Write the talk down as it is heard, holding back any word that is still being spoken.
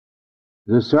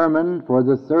The sermon for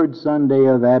the third Sunday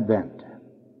of Advent.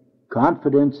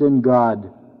 Confidence in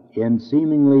God in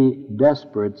seemingly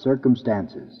desperate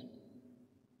circumstances.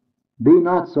 Be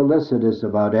not solicitous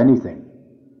about anything,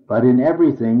 but in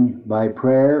everything by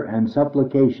prayer and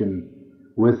supplication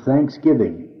with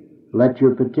thanksgiving let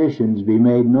your petitions be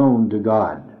made known to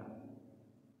God.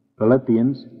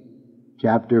 Philippians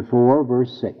chapter 4,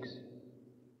 verse 6.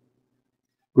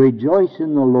 Rejoice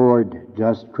in the Lord,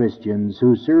 just Christians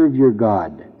who serve your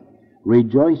God.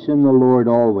 Rejoice in the Lord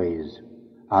always.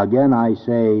 Again I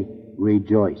say,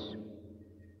 rejoice.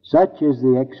 Such is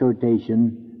the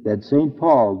exhortation that St.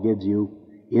 Paul gives you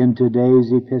in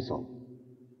today's epistle.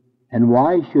 And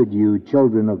why should you,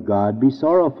 children of God, be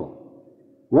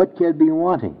sorrowful? What can be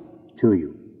wanting to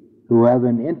you, who have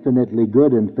an infinitely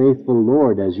good and faithful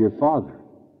Lord as your Father?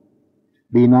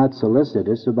 Be not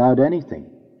solicitous about anything,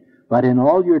 but in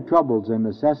all your troubles and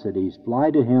necessities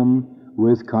fly to Him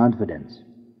with confidence.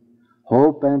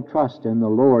 Hope and trust in the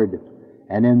Lord,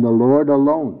 and in the Lord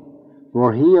alone,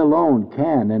 for He alone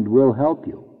can and will help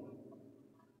you.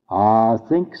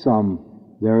 Think some,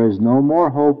 there is no more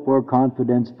hope or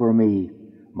confidence for me.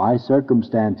 My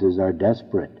circumstances are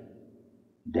desperate.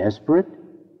 Desperate?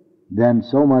 Then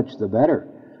so much the better,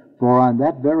 for on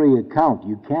that very account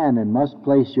you can and must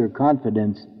place your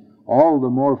confidence all the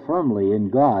more firmly in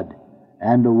God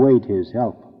and await His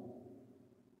help.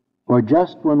 For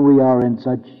just when we are in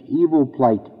such evil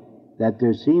plight that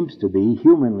there seems to be,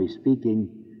 humanly speaking,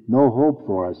 no hope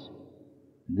for us,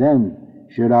 then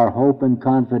should our hope and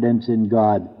confidence in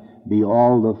God be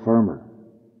all the firmer.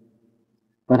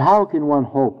 But how can one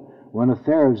hope when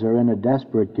affairs are in a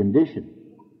desperate condition?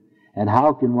 And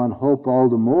how can one hope all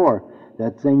the more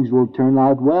that things will turn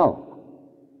out well?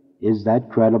 Is that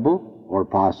credible or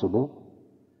possible?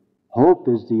 Hope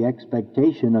is the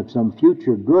expectation of some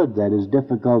future good that is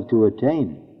difficult to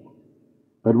attain.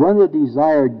 But when the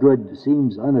desired good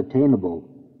seems unattainable,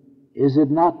 is it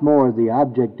not more the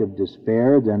object of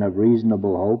despair than of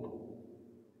reasonable hope?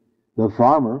 The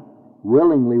farmer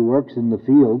willingly works in the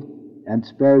field and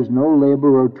spares no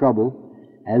labor or trouble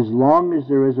as long as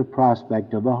there is a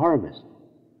prospect of a harvest.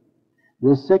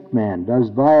 The sick man does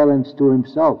violence to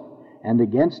himself and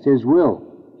against his will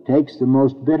takes the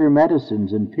most bitter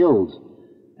medicines and pills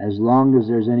as long as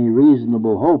there's any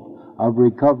reasonable hope of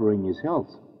recovering his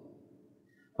health.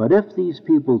 But if these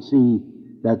people see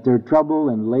that their trouble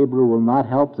and labor will not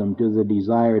help them to the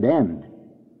desired end,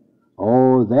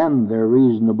 then their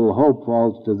reasonable hope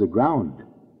falls to the ground.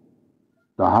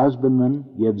 The husbandman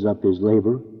gives up his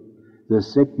labor. The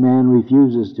sick man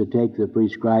refuses to take the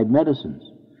prescribed medicines,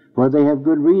 for they have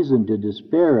good reason to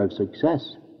despair of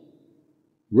success.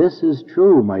 This is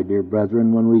true, my dear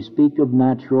brethren, when we speak of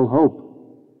natural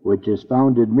hope, which is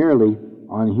founded merely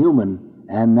on human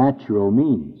and natural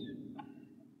means.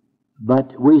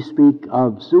 But we speak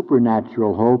of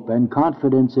supernatural hope and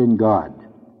confidence in God.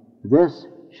 This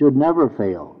should never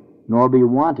fail, nor be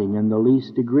wanting in the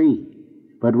least degree,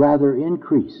 but rather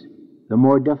increase the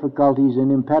more difficulties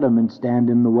and impediments stand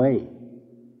in the way.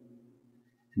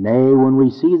 Nay, when we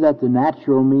see that the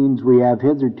natural means we have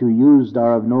hitherto used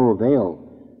are of no avail,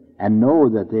 and know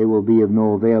that they will be of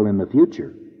no avail in the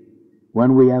future,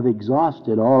 when we have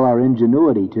exhausted all our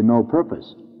ingenuity to no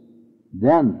purpose,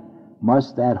 then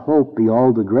must that hope be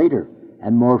all the greater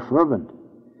and more fervent,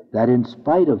 that in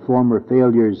spite of former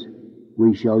failures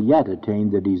we shall yet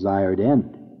attain the desired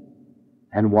end.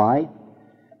 And why?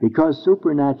 Because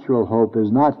supernatural hope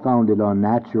is not founded on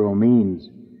natural means,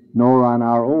 nor on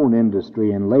our own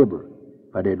industry and labor,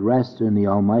 but it rests in the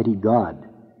Almighty God,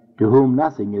 to whom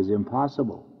nothing is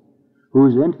impossible,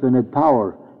 whose infinite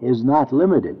power is not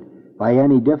limited by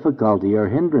any difficulty or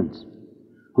hindrance,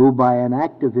 who by an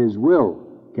act of His will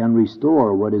can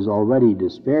restore what is already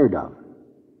despaired of.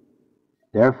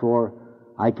 Therefore,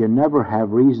 I can never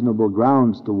have reasonable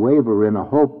grounds to waver in a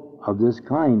hope of this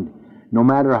kind, no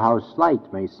matter how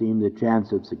slight may seem the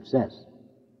chance of success.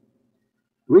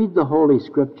 Read the Holy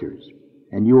Scriptures,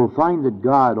 and you will find that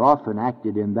God often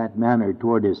acted in that manner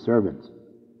toward His servants.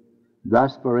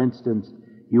 Thus, for instance,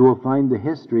 you will find the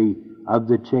history of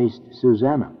the chaste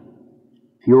Susanna.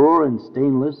 Pure and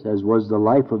stainless as was the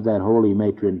life of that holy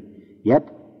matron, yet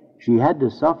she had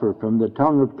to suffer from the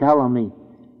tongue of calumny,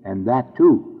 and that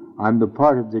too on the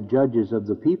part of the judges of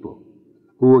the people,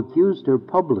 who accused her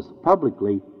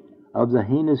publicly of the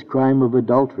heinous crime of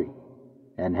adultery,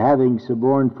 and having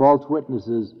suborned false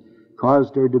witnesses,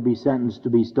 caused her to be sentenced to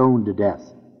be stoned to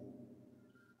death.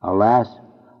 Alas,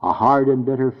 a hard and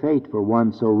bitter fate for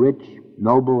one so rich,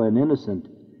 noble, and innocent,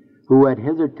 who had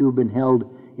hitherto been held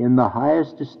in the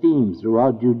highest esteem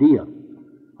throughout Judea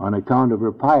on account of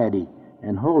her piety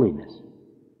and holiness.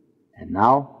 And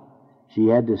now she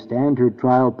had to stand her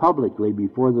trial publicly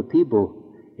before the people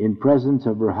in presence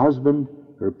of her husband,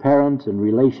 her parents, and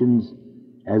relations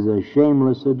as a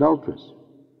shameless adulteress.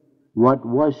 What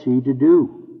was she to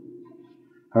do?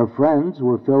 Her friends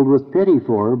were filled with pity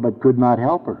for her, but could not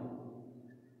help her.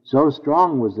 So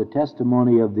strong was the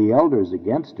testimony of the elders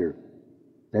against her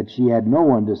that she had no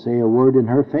one to say a word in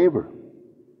her favor.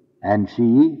 And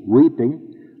she,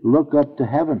 weeping, looked up to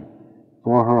heaven,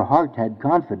 for her heart had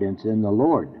confidence in the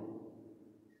Lord.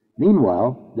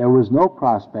 Meanwhile, there was no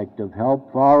prospect of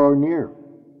help far or near.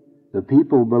 The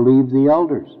people believed the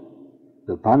elders.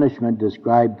 The punishment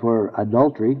described for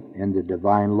adultery in the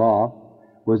divine law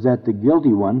was that the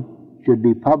guilty one should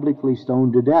be publicly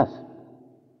stoned to death.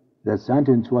 The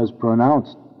sentence was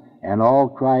pronounced, and all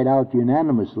cried out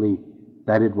unanimously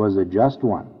that it was a just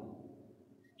one.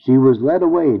 She was led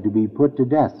away to be put to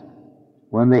death,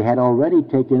 when they had already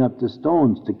taken up the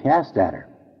stones to cast at her.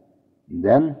 And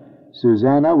then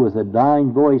Susanna, with a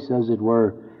dying voice, as it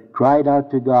were, cried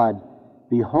out to God,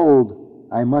 "Behold,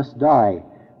 I must die,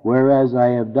 whereas I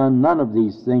have done none of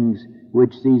these things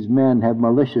which these men have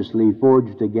maliciously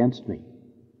forged against me."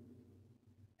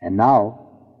 And now,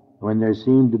 when there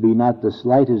seemed to be not the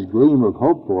slightest gleam of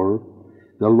hope for her,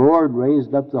 the Lord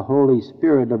raised up the Holy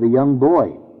Spirit of a young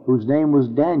boy, whose name was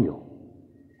Daniel.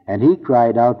 And he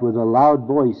cried out with a loud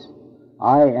voice,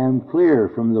 "I am clear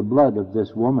from the blood of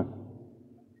this woman."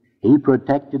 He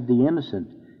protected the innocent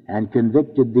and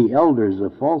convicted the elders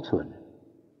of falsehood.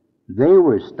 They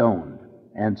were stoned,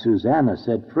 and Susanna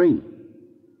set free,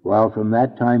 while from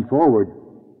that time forward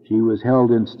she was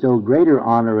held in still greater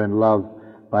honor and love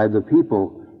by the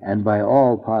people and by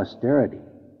all posterity.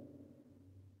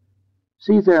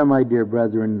 See there, my dear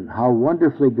brethren, how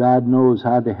wonderfully God knows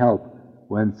how to help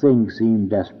when things seem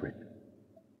desperate.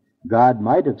 God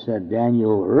might have sent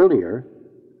Daniel earlier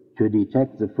to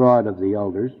detect the fraud of the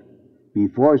elders,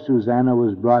 before Susanna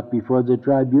was brought before the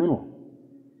tribunal.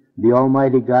 The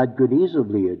Almighty God could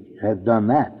easily have done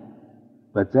that,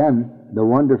 but then the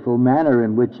wonderful manner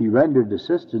in which he rendered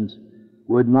assistance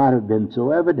would not have been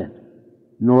so evident,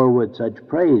 nor would such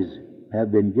praise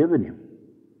have been given him.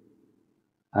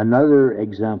 Another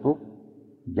example,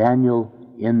 Daniel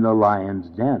in the lion's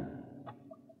den.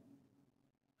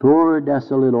 Poor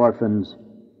desolate orphans,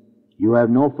 you have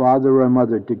no father or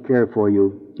mother to care for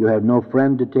you, you have no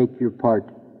friend to take your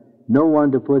part, no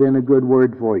one to put in a good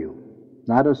word for you,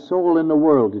 not a soul in the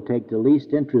world to take the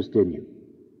least interest in you.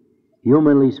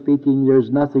 Humanly speaking,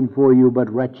 there's nothing for you but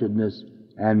wretchedness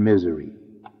and misery.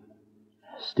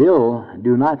 Still,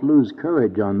 do not lose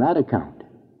courage on that account.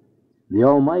 The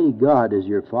Almighty God is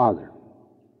your Father.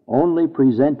 Only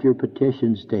present your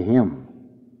petitions to Him.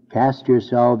 Cast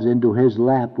yourselves into His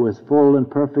lap with full and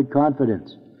perfect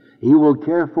confidence. He will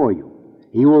care for you.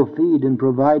 He will feed and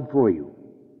provide for you.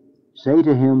 Say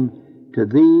to Him, "To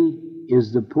Thee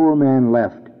is the poor man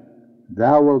left.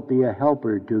 Thou wilt be a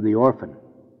helper to the orphan."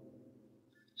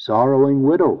 Sorrowing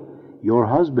widow, your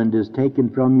husband is taken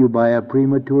from you by a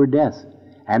premature death,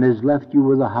 and has left you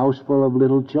with a house full of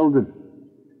little children.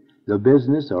 The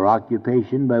business or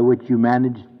occupation by which you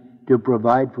managed to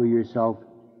provide for yourself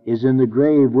is in the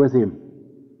grave with him.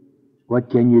 What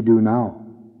can you do now?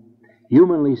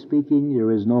 Humanly speaking,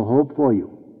 there is no hope for you.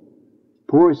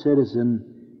 Poor citizen,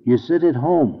 you sit at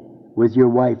home with your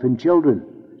wife and children,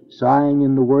 sighing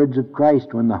in the words of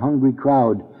Christ when the hungry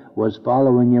crowd was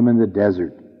following him in the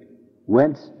desert.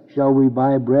 "Whence shall we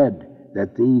buy bread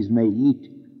that these may eat?"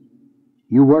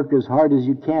 You work as hard as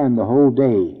you can the whole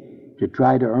day to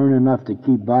try to earn enough to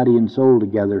keep body and soul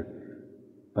together,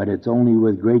 but it's only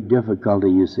with great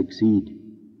difficulty you succeed.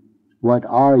 What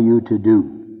are you to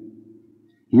do?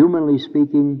 Humanly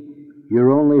speaking,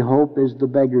 your only hope is the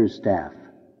beggar's staff.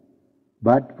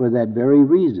 But for that very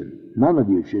reason, none of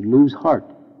you should lose heart.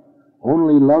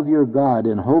 Only love your God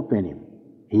and hope in Him.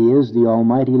 He is the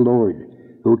Almighty Lord,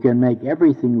 who can make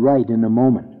everything right in a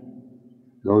moment.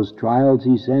 Those trials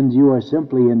He sends you are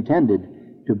simply intended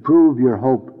to prove your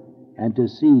hope and to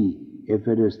see if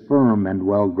it is firm and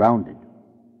well-grounded.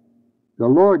 The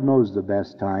Lord knows the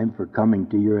best time for coming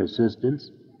to your assistance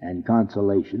and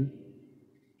consolation.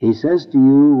 He says to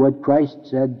you what Christ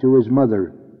said to His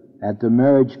mother at the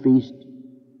marriage feast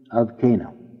of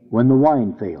Cana, when the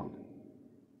wine failed,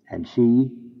 and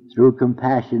she, through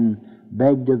compassion,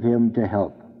 begged of Him to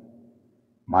help.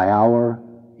 "My hour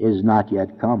is not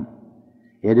yet come.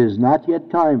 It is not yet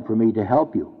time for me to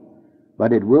help you,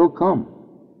 but it will come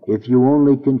if you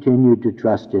only continue to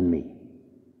trust in me."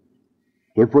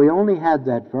 If we only had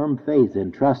that firm faith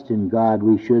and trust in God,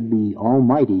 we should be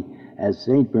almighty, as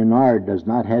St. Bernard does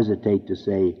not hesitate to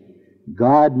say,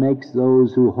 God makes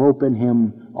those who hope in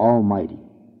him almighty.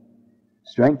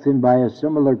 Strengthened by a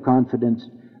similar confidence,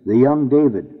 the young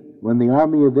David, when the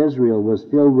army of Israel was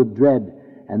filled with dread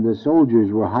and the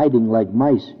soldiers were hiding like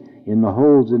mice in the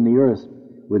holes in the earth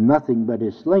with nothing but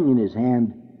his sling in his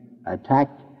hand,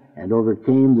 attacked and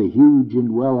overcame the huge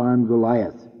and well-armed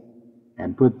Goliath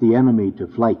and put the enemy to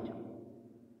flight.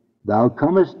 "Thou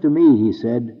comest to me," he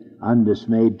said,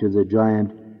 undismayed to the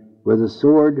giant, "with a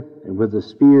sword and with a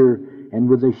spear and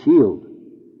with a shield.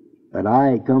 But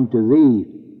I come to thee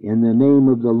in the name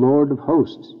of the Lord of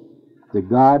hosts, the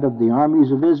God of the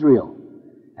armies of Israel,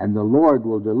 and the Lord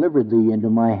will deliver thee into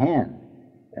my hand,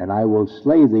 and I will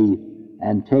slay thee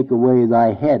and take away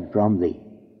thy head from thee.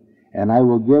 And I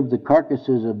will give the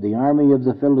carcasses of the army of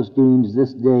the Philistines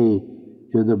this day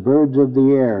to the birds of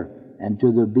the air and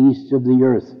to the beasts of the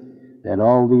earth, that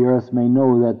all the earth may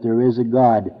know that there is a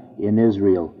God in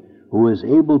Israel, who is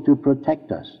able to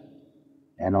protect us.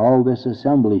 And all this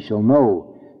assembly shall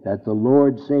know that the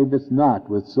Lord saveth not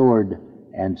with sword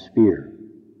and spear."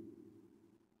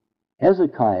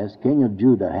 Hezekiah, king of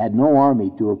Judah, had no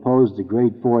army to oppose the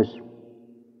great force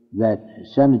that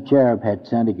Sennacherib had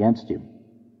sent against him,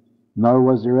 nor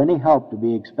was there any help to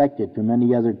be expected from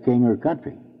any other king or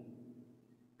country.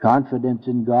 Confidence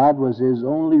in God was his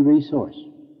only resource.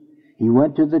 He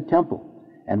went to the temple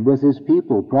and with his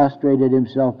people prostrated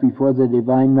himself before the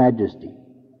divine majesty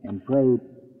and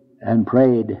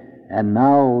prayed, "And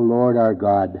now, O Lord our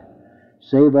God,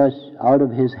 save us out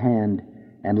of his hand,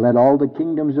 and let all the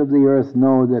kingdoms of the earth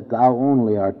know that thou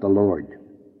only art the Lord."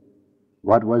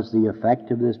 What was the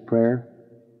effect of this prayer?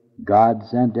 God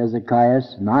sent Hezekiah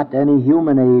not any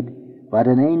human aid, but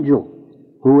an angel,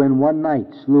 who in one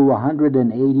night slew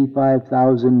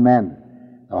 185,000 men,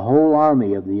 the whole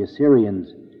army of the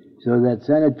Assyrians, so that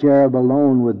Sennacherib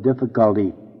alone with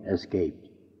difficulty escaped.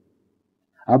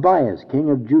 Abias, king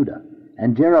of Judah,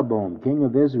 and Jeroboam, king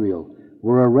of Israel,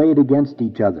 were arrayed against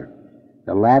each other.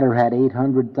 The latter had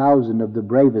 800,000 of the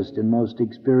bravest and most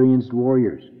experienced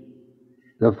warriors.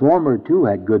 The former, too,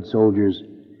 had good soldiers,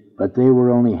 but they were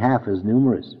only half as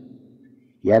numerous.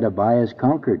 Yet Abias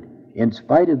conquered, in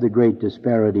spite of the great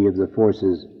disparity of the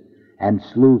forces, and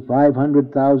slew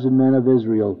 500,000 men of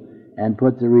Israel and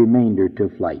put the remainder to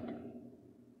flight.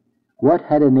 What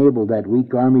had enabled that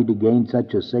weak army to gain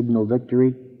such a signal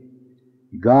victory?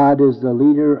 "God is the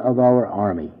leader of our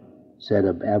army," said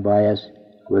Abias,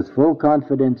 with full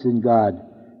confidence in God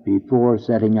before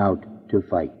setting out to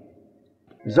fight.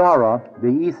 Zara, the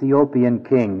Ethiopian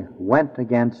king, went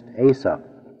against Asa,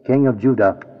 king of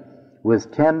Judah,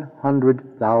 with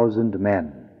 100,000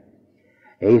 men.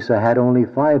 Asa had only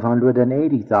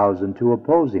 580,000 to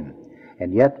oppose him,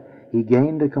 and yet he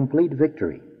gained a complete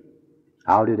victory.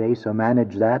 How did Asa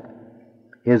manage that?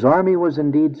 His army was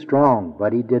indeed strong,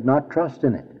 but he did not trust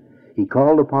in it. He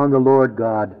called upon the Lord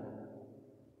God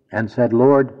and said,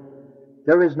 "Lord,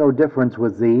 there is no difference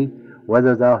with thee,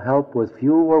 whether thou help with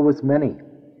few or with many.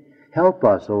 Help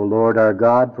us, O Lord our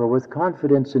God, for with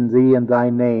confidence in thee and thy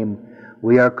name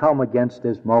we are come against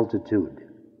this multitude."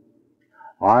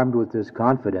 Armed with this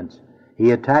confidence,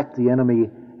 he attacked the enemy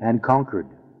and conquered.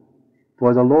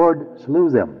 For the Lord slew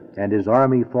them, and his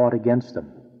army fought against them.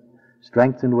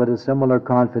 Strengthened with a similar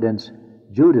confidence,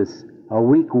 Judith, a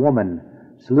weak woman,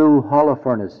 slew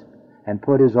Holofernes and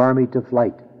put his army to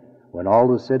flight, when all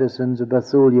the citizens of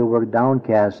Bethulia were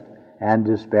downcast and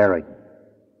despairing.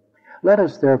 Let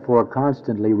us therefore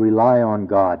constantly rely on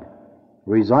God,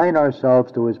 resign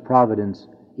ourselves to his providence,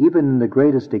 even in the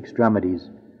greatest extremities,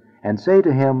 and say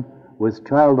to him with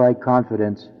childlike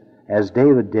confidence, as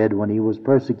David did when he was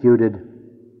persecuted,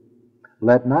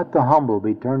 "Let not the humble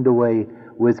be turned away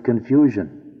with confusion.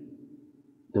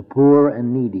 The poor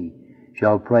and needy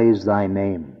shall praise thy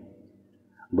name.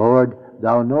 Lord,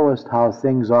 thou knowest how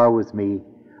things are with me.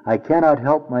 I cannot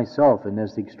help myself in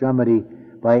this extremity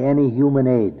by any human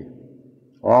aid.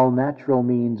 All natural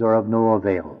means are of no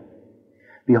avail.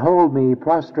 Behold me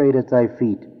prostrate at thy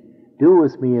feet. Do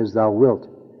with me as thou wilt,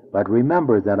 but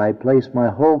remember that I place my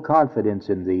whole confidence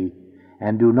in thee,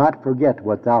 and do not forget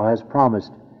what thou hast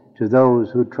promised to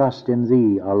those who trust in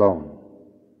thee alone."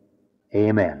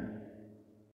 Amen.